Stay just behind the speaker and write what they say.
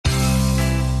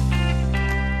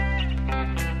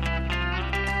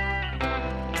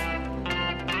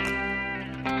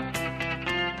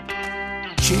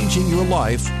changing your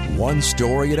life one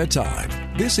story at a time.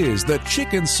 This is the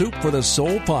Chicken Soup for the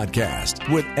Soul podcast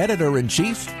with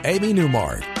Editor-in-Chief Amy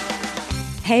Newmark.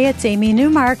 Hey, it's Amy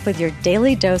Newmark with your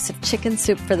daily dose of Chicken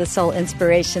Soup for the Soul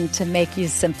inspiration to make you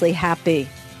simply happy.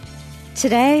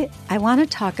 Today, I want to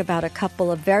talk about a couple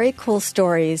of very cool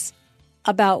stories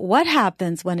about what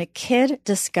happens when a kid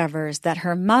discovers that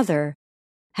her mother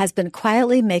has been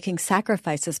quietly making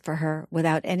sacrifices for her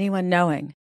without anyone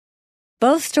knowing.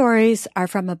 Both stories are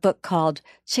from a book called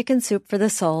Chicken Soup for the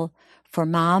Soul for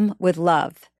Mom with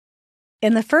Love.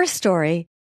 In the first story,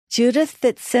 Judith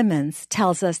Fitzsimmons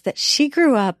tells us that she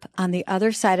grew up on the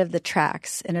other side of the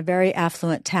tracks in a very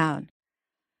affluent town.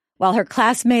 While her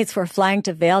classmates were flying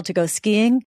to Vail to go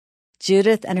skiing,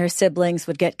 Judith and her siblings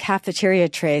would get cafeteria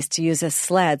trays to use as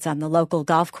sleds on the local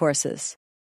golf courses.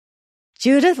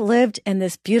 Judith lived in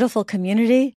this beautiful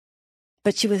community,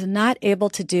 but she was not able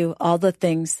to do all the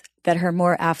things that her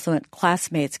more affluent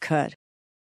classmates could.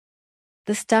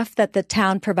 The stuff that the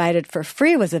town provided for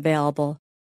free was available,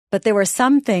 but there were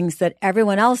some things that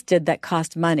everyone else did that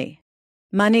cost money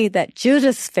that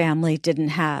Judith's family didn't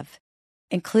have,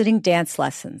 including dance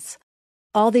lessons.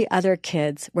 All the other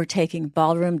kids were taking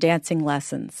ballroom dancing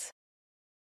lessons.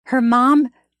 Her mom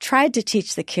tried to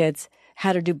teach the kids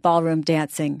how to do ballroom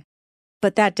dancing,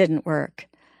 but that didn't work.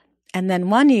 And then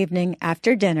one evening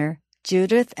after dinner,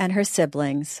 Judith and her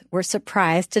siblings were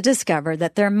surprised to discover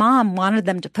that their mom wanted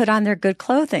them to put on their good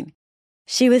clothing.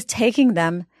 She was taking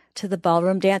them to the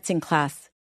ballroom dancing class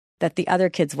that the other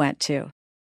kids went to.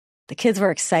 The kids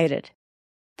were excited.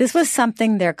 This was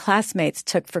something their classmates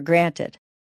took for granted,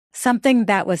 something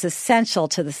that was essential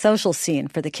to the social scene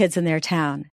for the kids in their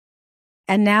town.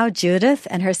 And now Judith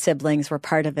and her siblings were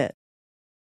part of it.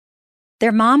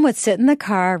 Their mom would sit in the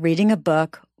car reading a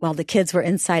book while the kids were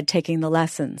inside taking the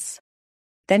lessons.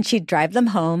 Then she'd drive them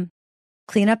home,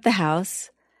 clean up the house,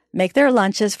 make their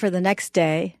lunches for the next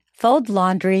day, fold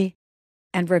laundry,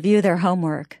 and review their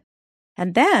homework.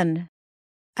 And then,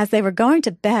 as they were going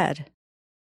to bed,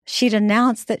 she'd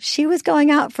announce that she was going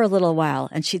out for a little while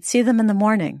and she'd see them in the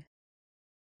morning.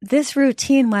 This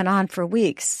routine went on for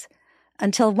weeks,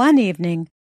 until one evening,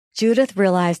 Judith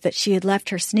realized that she had left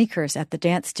her sneakers at the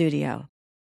dance studio.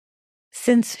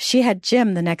 Since she had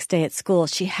gym the next day at school,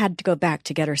 she had to go back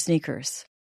to get her sneakers.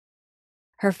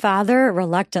 Her father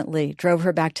reluctantly drove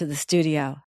her back to the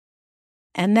studio.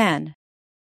 And then,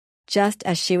 just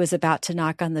as she was about to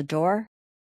knock on the door,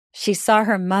 she saw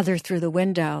her mother through the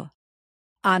window,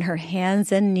 on her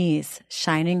hands and knees,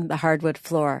 shining the hardwood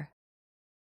floor.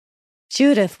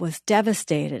 Judith was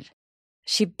devastated.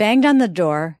 She banged on the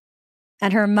door,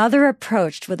 and her mother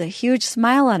approached with a huge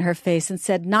smile on her face and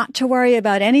said not to worry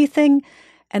about anything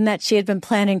and that she had been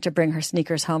planning to bring her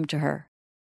sneakers home to her.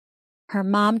 Her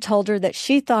mom told her that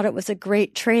she thought it was a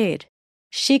great trade.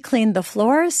 She cleaned the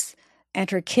floors,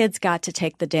 and her kids got to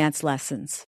take the dance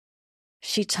lessons.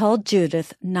 She told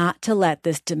Judith not to let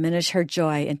this diminish her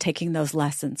joy in taking those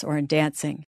lessons or in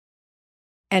dancing.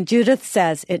 And Judith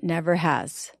says it never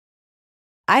has.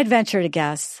 I'd venture to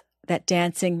guess that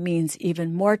dancing means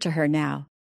even more to her now,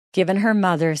 given her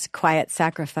mother's quiet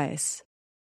sacrifice.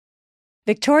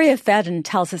 Victoria Fedden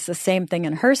tells us the same thing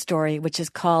in her story, which is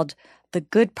called The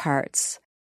Good Parts.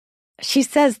 She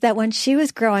says that when she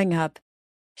was growing up,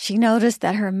 she noticed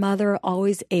that her mother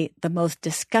always ate the most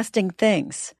disgusting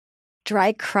things: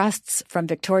 dry crusts from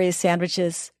Victoria's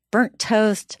sandwiches, burnt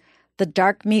toast, the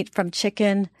dark meat from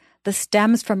chicken, the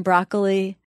stems from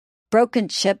broccoli, broken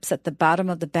chips at the bottom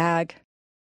of the bag.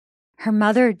 Her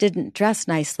mother didn't dress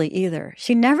nicely either.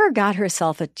 She never got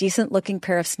herself a decent-looking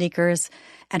pair of sneakers,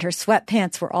 and her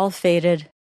sweatpants were all faded.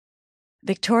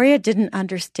 Victoria didn't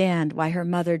understand why her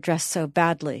mother dressed so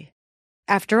badly.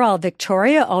 After all,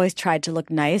 Victoria always tried to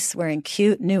look nice, wearing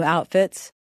cute new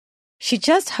outfits. She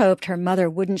just hoped her mother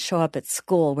wouldn't show up at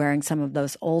school wearing some of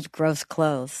those old, gross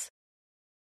clothes.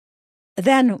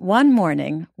 Then, one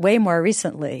morning, way more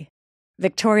recently,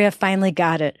 Victoria finally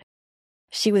got it.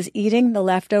 She was eating the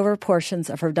leftover portions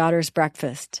of her daughter's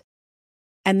breakfast.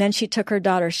 And then she took her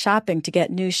daughter shopping to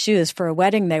get new shoes for a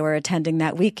wedding they were attending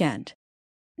that weekend.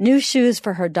 New shoes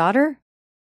for her daughter,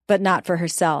 but not for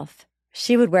herself.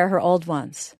 She would wear her old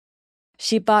ones.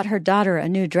 She bought her daughter a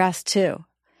new dress, too,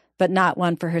 but not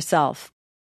one for herself.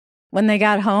 When they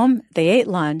got home, they ate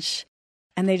lunch,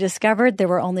 and they discovered there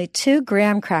were only 2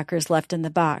 graham crackers left in the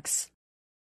box.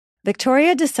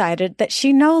 Victoria decided that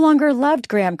she no longer loved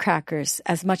graham crackers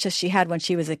as much as she had when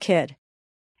she was a kid,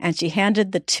 and she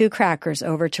handed the 2 crackers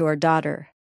over to her daughter.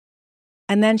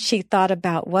 And then she thought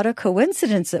about what a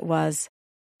coincidence it was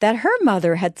that her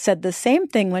mother had said the same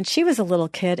thing when she was a little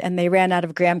kid and they ran out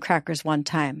of graham crackers one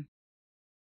time.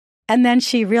 And then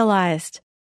she realized,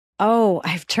 oh,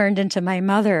 I've turned into my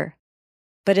mother,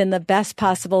 but in the best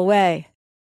possible way.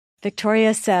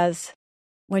 Victoria says,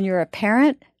 when you're a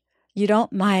parent, you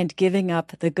don't mind giving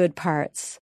up the good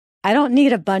parts. I don't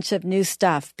need a bunch of new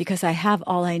stuff because I have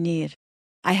all I need.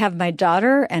 I have my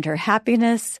daughter and her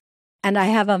happiness, and I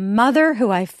have a mother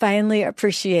who I finally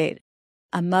appreciate,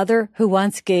 a mother who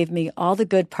once gave me all the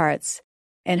good parts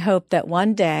and hoped that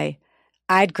one day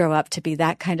I'd grow up to be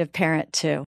that kind of parent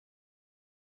too.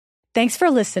 Thanks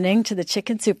for listening to the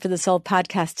Chicken Soup for the Soul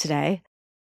podcast today.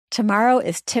 Tomorrow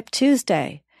is Tip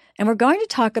Tuesday, and we're going to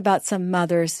talk about some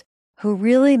mothers who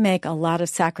really make a lot of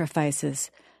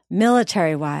sacrifices,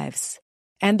 military wives,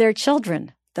 and their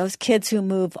children, those kids who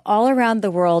move all around the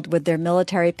world with their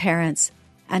military parents,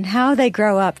 and how they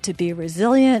grow up to be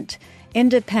resilient,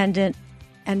 independent,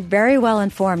 and very well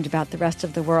informed about the rest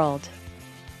of the world.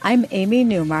 I'm Amy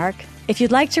Newmark. If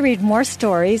you'd like to read more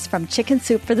stories from Chicken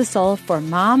Soup for the Soul for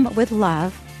Mom with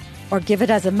Love, or give it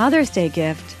as a Mother's Day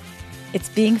gift, it's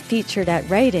being featured at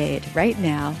Rite Aid right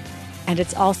now, and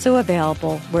it's also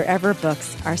available wherever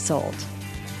books are sold.